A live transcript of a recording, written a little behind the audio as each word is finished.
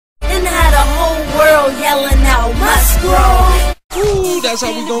Musgrow. Ooh, that's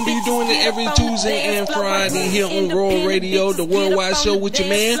how we gonna be doing it every Tuesday and Friday here on Raw Radio, the worldwide show with your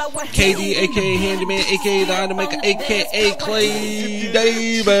man, KD, aka Handyman, aka the Automaker, aka Clay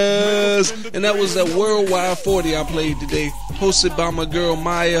Davis. And that was that Worldwide 40 I played today, hosted by my girl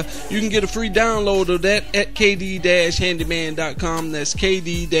Maya. You can get a free download of that at kd-handyman.com. That's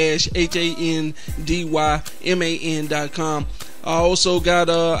kd-handyman.com. I also got,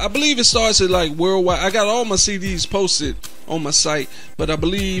 I believe it starts at like Worldwide. I got all my CDs posted on my site, but I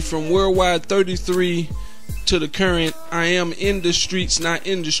believe from Worldwide 33 to the current I Am in the Streets Not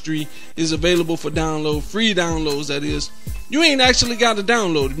Industry is available for download, free downloads that is. You ain't actually got to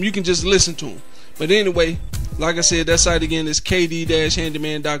download them, you can just listen to them. But anyway, like I said, that site again is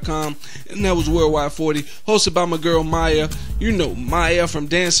kd-handyman.com, and that was Worldwide 40, hosted by my girl Maya. You know Maya from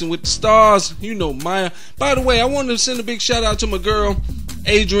Dancing with the Stars. You know Maya. By the way, I wanted to send a big shout out to my girl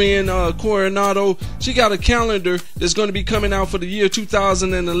Adrienne Coronado. She got a calendar that's going to be coming out for the year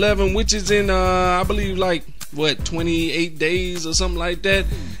 2011, which is in I believe like 28 days or something like that.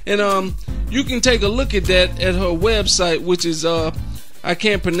 And you can take a look at that at her website, which is I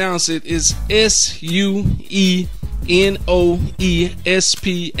can't pronounce it. It's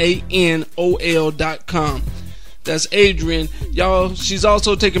SUENOESPANOL.com. That's Adrienne. Y'all, she's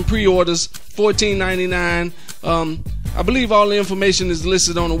also taking pre-orders, $14.99. I believe all the information is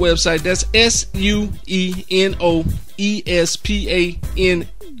listed on the website. That's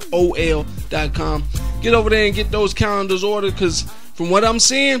SUENOESPANOL.com. Get over there and get those calendars ordered, because from what I'm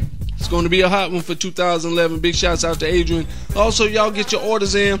seeing, it's going to be a hot one for 2011. Big shouts out to Adrienne. Also, y'all get your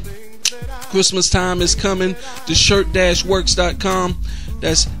orders in. Christmas time is coming. The shirt-works.com.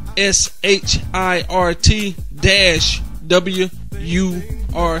 That's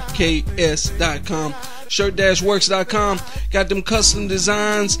SHIRT-WURKS.com. shirt-works.com. Got them custom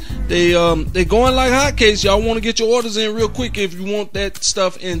designs. They going like hotcakes. Y'all want to get your orders in real quick if you want that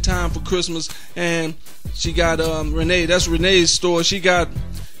stuff in time for Christmas. And she got Renee. That's Renee's store. She got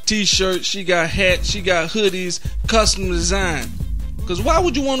t-shirts, she got hats, she got hoodies, custom design. Because why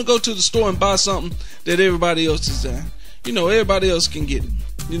would you want to go to the store and buy something that everybody else designed? You know, everybody else can get it.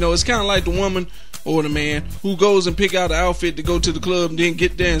 You know, it's kind of like the woman or the man who goes and pick out an outfit to go to the club and then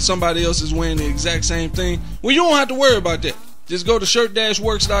get there and somebody else is wearing the exact same thing. Well, you don't have to worry about that. Just go to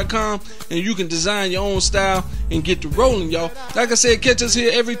shirt-works.com and you can design your own style and get to rolling, y'all. Like I said, catch us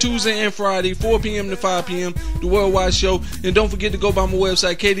here every Tuesday and Friday, 4 p.m. to 5 p.m., the Worldwide Show. And don't forget to go by my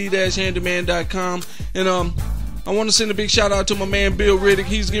website, kd-handyman.com. And I want to send a big shout out to my man Bill Riddick.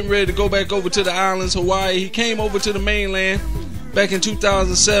 He's getting ready to go back over to the islands, Hawaii. He came over to the mainland back in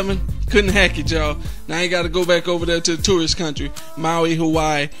 2007. Couldn't hack it, y'all. Now I got to go back over there to the tourist country, Maui,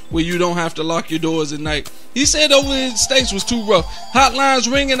 Hawaii, where you don't have to lock your doors at night. He said over in the States was too rough. Hotline's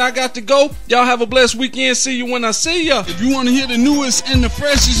ringing. I got to go. Y'all have a blessed weekend. See you when I see ya. If you want to hear the newest and the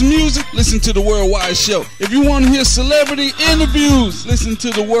freshest music, listen to the Worldwide Show. If you want to hear celebrity interviews, listen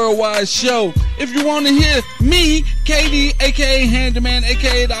to the Worldwide Show. If you want to hear me, KD, aka Handyman,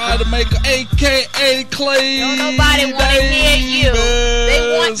 aka the Automaker, aka Clay. Don't nobody want to hear you. They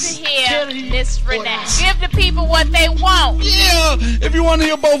want to hear Miss Renee. Give the people what they want. Yeah. If you want to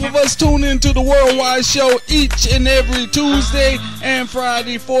hear both of us, tune in to the Worldwide Show each and every Tuesday and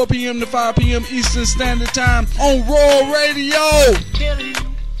Friday, 4 p.m. to 5 p.m. Eastern Standard Time on Raw Radio. Tell you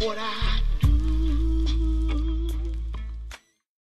what I